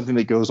building something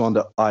that goes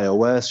onto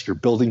iOS, you're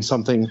building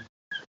something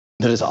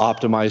that is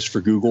optimized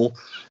for Google.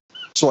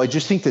 So I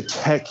just think the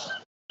tech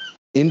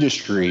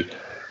industry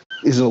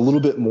is a little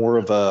bit more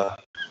of a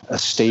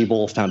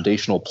stable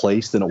foundational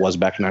place than it was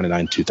back in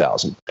 99,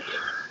 2000.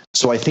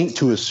 So I think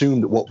to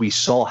assume that what we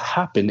saw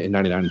happen in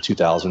 99 and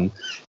 2000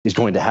 is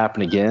going to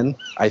happen again,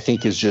 I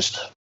think is just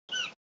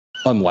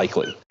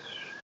unlikely.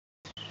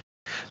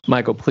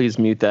 Michael, please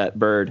mute that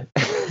bird.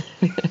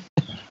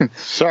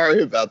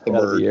 Sorry about the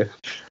bird.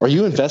 Are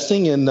you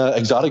investing in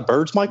exotic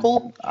birds,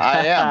 Michael?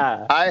 I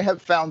am. I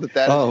have found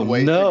that is the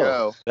way to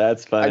go.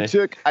 That's funny.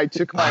 I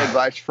took my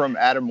advice from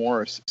Adam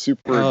Morris,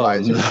 super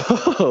advisor.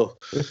 No.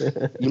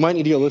 You might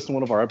need to go listen to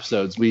one of our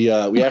episodes. We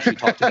actually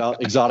talked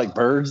about exotic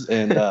birds,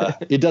 and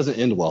it doesn't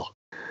end well.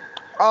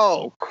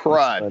 Oh,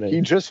 crud.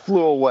 He just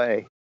flew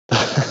away.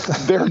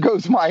 There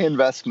goes my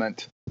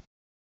investment.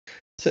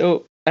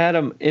 So,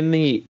 Adam, in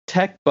the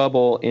tech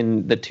bubble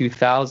in the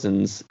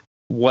 2000s,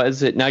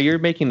 was it, now you're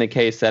making the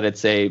case that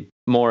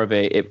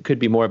it could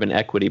be more of an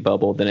equity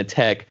bubble than a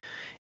tech,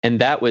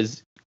 and that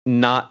was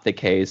not the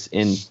case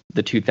in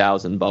the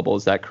 2000 bubble.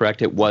 Is that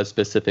correct? It was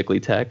specifically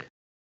tech?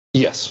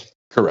 Yes,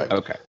 correct.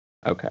 Okay.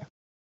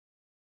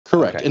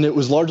 Correct. Okay. And it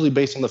was largely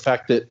based on the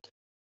fact that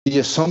the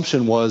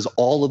assumption was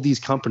all of these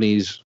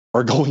companies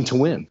are going to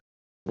win.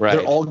 Right.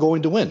 They're all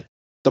going to win.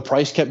 The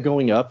price kept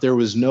going up. There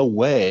was no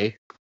way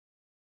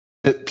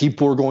that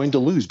people were going to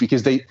lose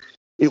because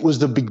it was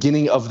the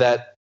beginning of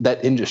that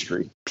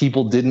industry.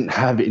 People didn't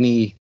have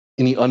any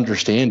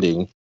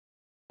understanding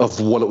of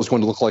what it was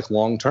going to look like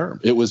long term.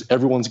 It was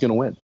everyone's going to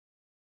win.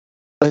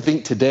 I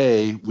think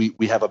today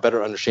we have a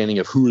better understanding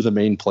of who are the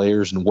main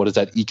players and what does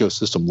that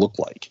ecosystem look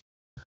like.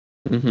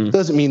 Mm-hmm. It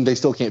doesn't mean they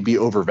still can't be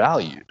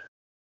overvalued,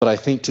 but I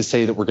think to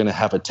say that we're going to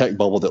have a tech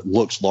bubble that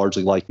looks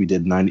largely like it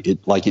did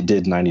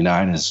in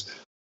 99 is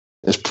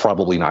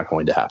probably not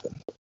going to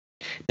happen.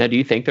 Now, do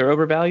you think they're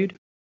overvalued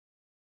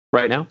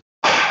right now?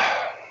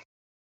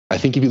 I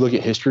think if you look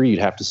at history, you'd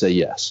have to say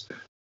yes.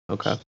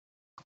 Okay.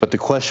 But the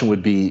question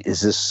would be,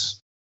 is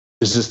this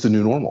the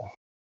new normal?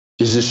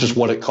 Is this just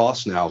what it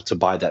costs now to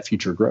buy that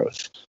future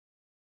growth?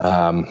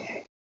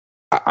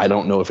 I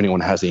don't know if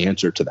anyone has the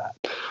answer to that.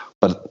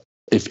 But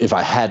if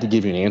I had to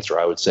give you an answer,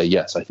 I would say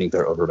yes, I think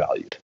they're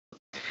overvalued.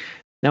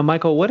 Now,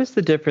 Michael, what is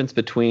the difference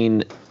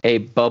between a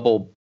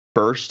bubble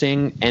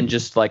bursting and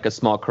just like a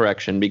small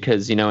correction?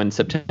 Because, in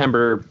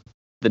September,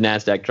 the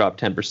NASDAQ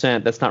dropped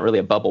 10%. That's not really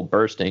a bubble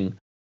bursting.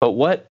 But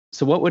what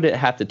would it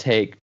have to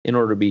take in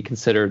order to be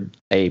considered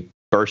a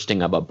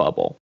bursting of a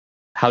bubble?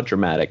 How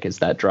dramatic does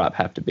that drop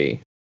have to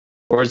be?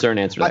 Or is there an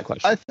answer to that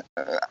question?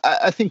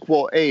 I think,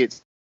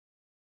 it's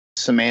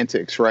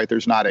semantics, right?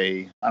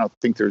 I don't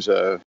think there's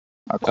a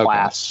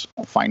class,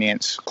 a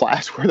finance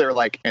class where they're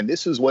like, and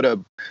this is what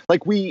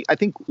we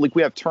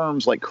have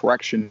terms like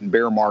correction,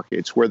 bear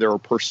markets, where there are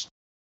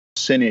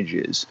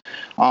percentages.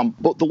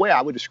 But the way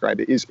I would describe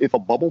it is if a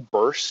bubble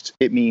bursts,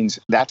 it means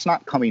that's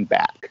not coming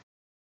back.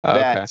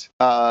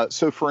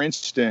 So for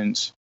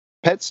instance,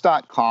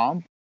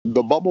 pets.com,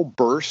 the bubble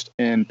burst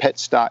and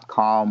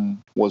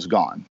pets.com was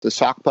gone. The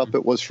sock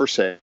puppet was for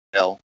sale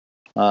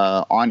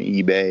on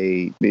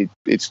eBay.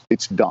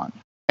 It's done.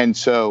 And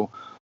so,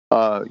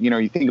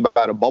 you think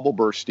about a bubble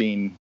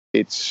bursting,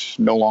 it's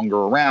no longer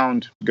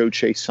around, go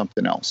chase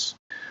something else.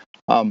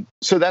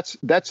 So that's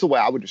the way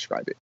I would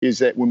describe it, is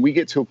that when we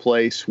get to a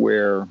place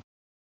where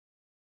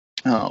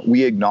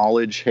we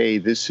acknowledge, hey,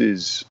 this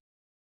is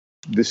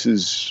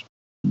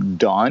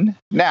done.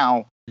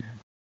 Now,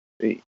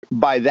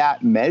 by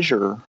that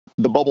measure,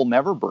 the bubble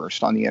never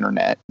burst on the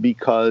internet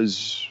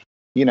because,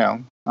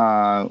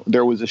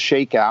 there was a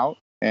shakeout.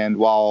 And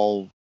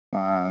while,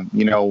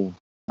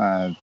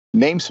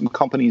 name some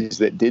companies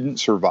that didn't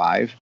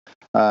survive,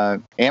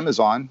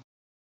 Amazon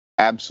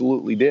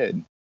absolutely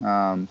did.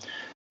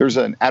 There's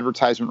an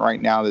advertisement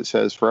right now that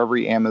says for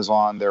every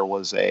Amazon, there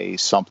was a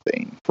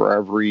something. For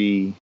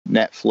every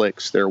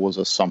Netflix, there was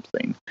a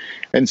something.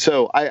 And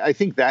so I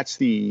think that's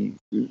will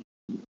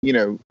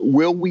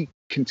we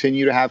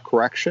continue to have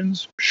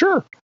corrections?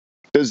 Sure.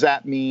 Does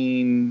that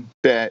mean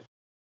that,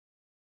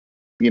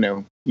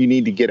 you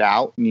need to get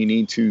out and you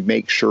need to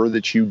make sure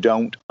that you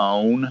don't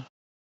own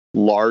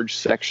large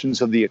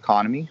sections of the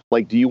economy?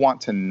 Like, do you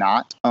want to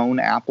not own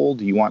Apple?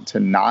 Do you want to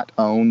not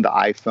own the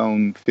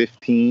iPhone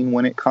 15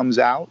 when it comes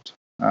out?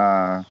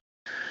 Do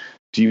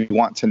you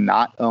want to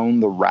not own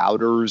the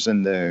routers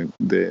and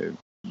the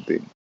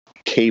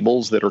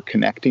cables that are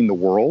connecting the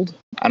world?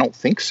 I don't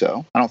think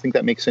so. I don't think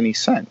that makes any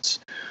sense.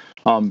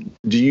 Do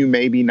you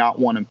maybe not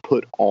want to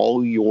put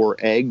all your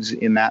eggs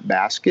in that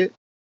basket?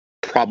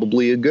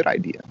 Probably a good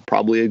idea.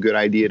 Probably a good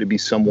idea to be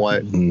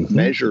somewhat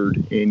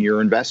measured in your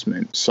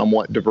investment,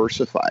 somewhat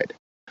diversified.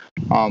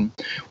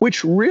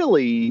 Which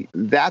really,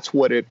 that's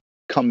what it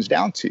comes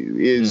down to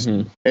is,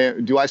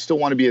 do I still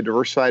want to be a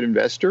diversified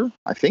investor?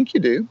 I think you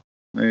do.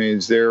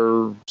 Is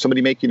there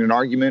somebody making an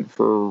argument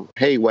for,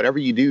 hey, whatever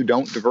you do,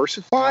 don't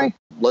diversify?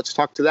 Let's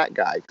talk to that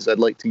guy, because I'd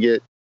like to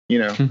get,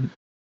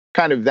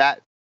 kind of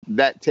that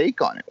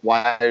take on it.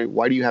 Why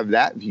do you have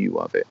that view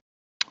of it?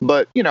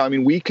 But, I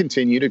mean, we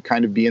continue to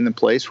kind of be in the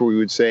place where we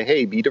would say,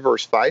 hey, be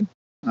diversified.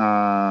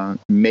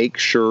 Make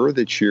sure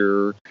that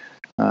you're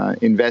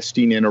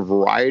investing in a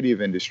variety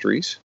of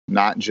industries,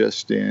 not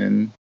just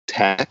in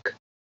tech,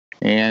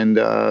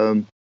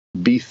 and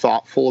be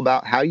thoughtful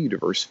about how you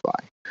diversify.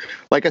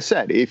 Like I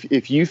said,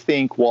 if you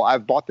think, well,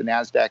 I've bought the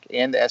NASDAQ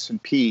and the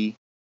S&P,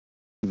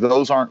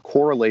 those aren't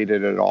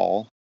correlated at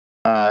all,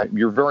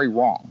 you're very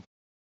wrong.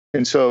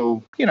 And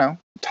so,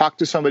 talk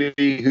to somebody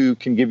who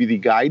can give you the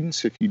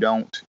guidance if you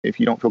don't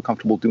feel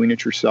comfortable doing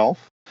it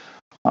yourself.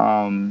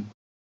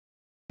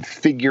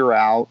 Figure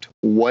out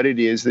what it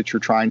is that you're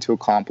trying to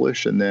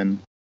accomplish, and then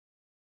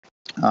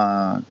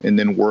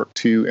work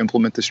to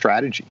implement the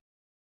strategy.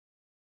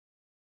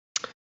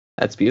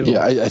 That's beautiful.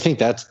 Yeah, I think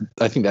that's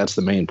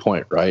the main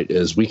point, right?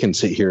 Is we can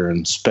sit here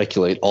and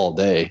speculate all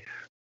day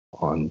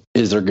on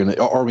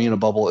are we in a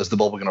bubble? Is the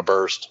bubble going to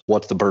burst?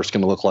 What's the burst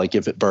going to look like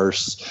if it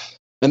bursts?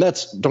 And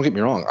don't get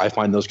me wrong, I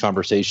find those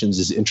conversations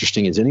as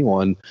interesting as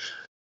anyone.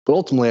 But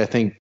ultimately, I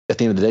think at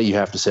the end of the day, you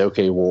have to say,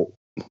 okay, well,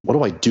 what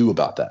do I do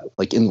about that?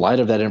 Like, in light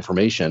of that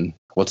information,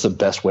 what's the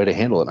best way to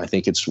handle it? And I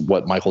think it's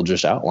what Michael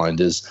just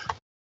outlined is,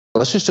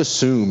 let's just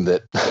assume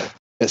that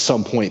at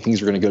some point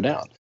things are going to go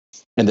down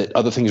and that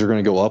other things are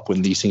going to go up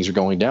when these things are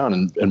going down.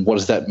 And what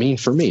does that mean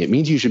for me? It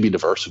means you should be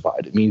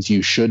diversified. It means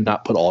you should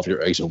not put all of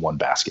your eggs in one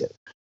basket.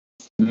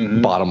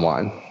 Mm-hmm. Bottom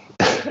line.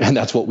 And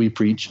that's what we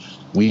preach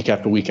week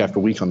after week after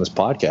week on this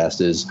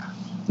podcast is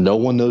no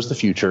one knows the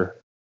future.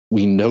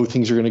 We know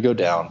things are going to go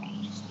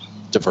down.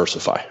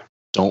 Diversify.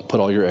 Don't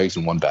put all your eggs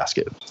in one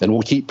basket. And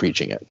we'll keep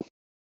preaching it.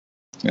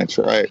 That's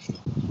right.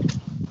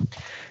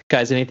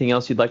 Guys, anything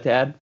else you'd like to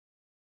add?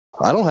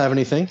 I don't have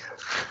anything.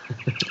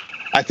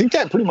 I think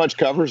that pretty much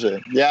covers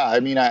it. Yeah.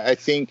 I mean, I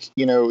think,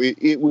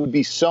 it would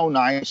be so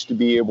nice to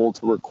be able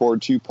to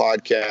record 2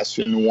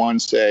 podcasts and one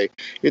say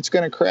it's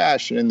going to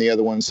crash and the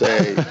other one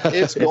say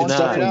it's going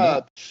straight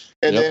up.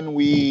 And then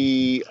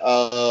we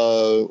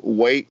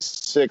wait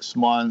 6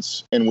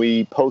 months and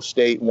we post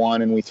date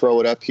one and we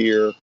throw it up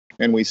here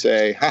and we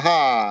say,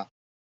 haha.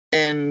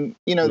 And,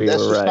 that's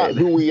just not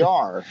who we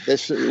are.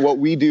 What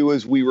we do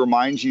is we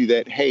remind you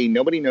that, hey,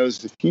 nobody knows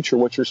the future.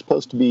 What you're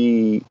supposed to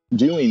be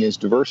doing is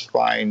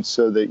diversifying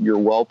so that you're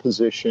well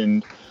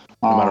positioned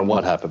no matter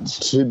what happens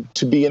to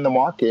be in the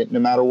market no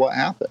matter what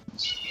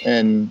happens.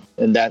 And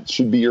that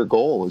should be your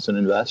goal as an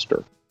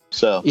investor.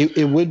 So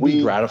it would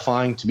be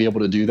gratifying to be able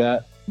to do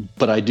that.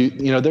 But I do,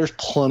 there's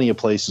plenty of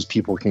places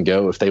people can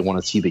go if they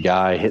want to see the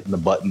guy hitting the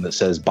button that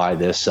says buy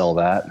this, sell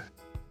that.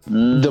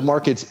 The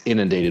market's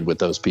inundated with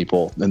those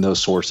people and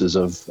those sources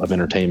of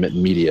entertainment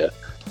and media.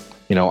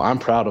 I'm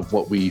proud of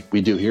what we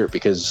do here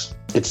because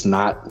it's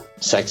not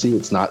sexy,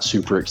 it's not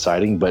super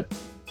exciting, but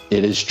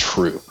it is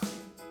true.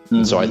 Mm-hmm.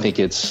 And so I think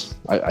it's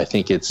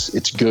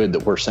good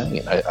that we're saying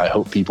it. I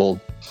hope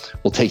people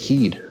will take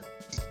heed.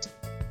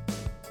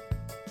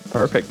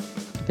 Perfect.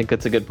 I think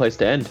that's a good place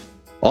to end.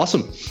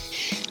 Awesome.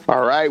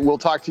 All right. We'll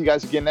talk to you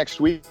guys again next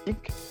week.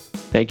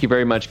 Thank you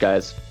very much,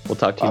 guys. We'll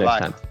talk to you next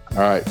time. All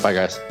right. Bye,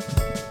 guys.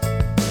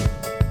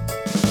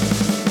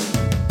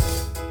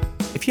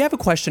 If you have a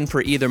question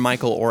for either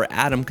Michael or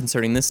Adam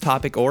concerning this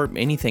topic or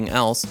anything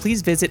else,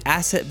 please visit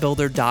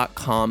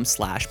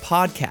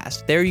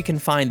assetbuilder.com/podcast. There you can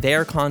find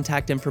their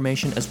contact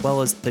information as well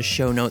as the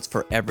show notes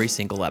for every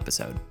single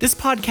episode. This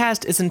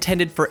podcast is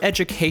intended for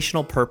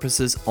educational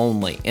purposes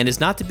only and is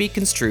not to be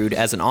construed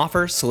as an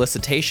offer,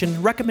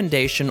 solicitation,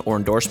 recommendation, or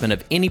endorsement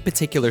of any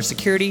particular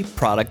security,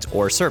 product,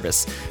 or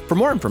service. For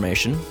more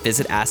information,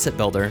 visit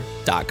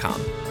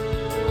assetbuilder.com.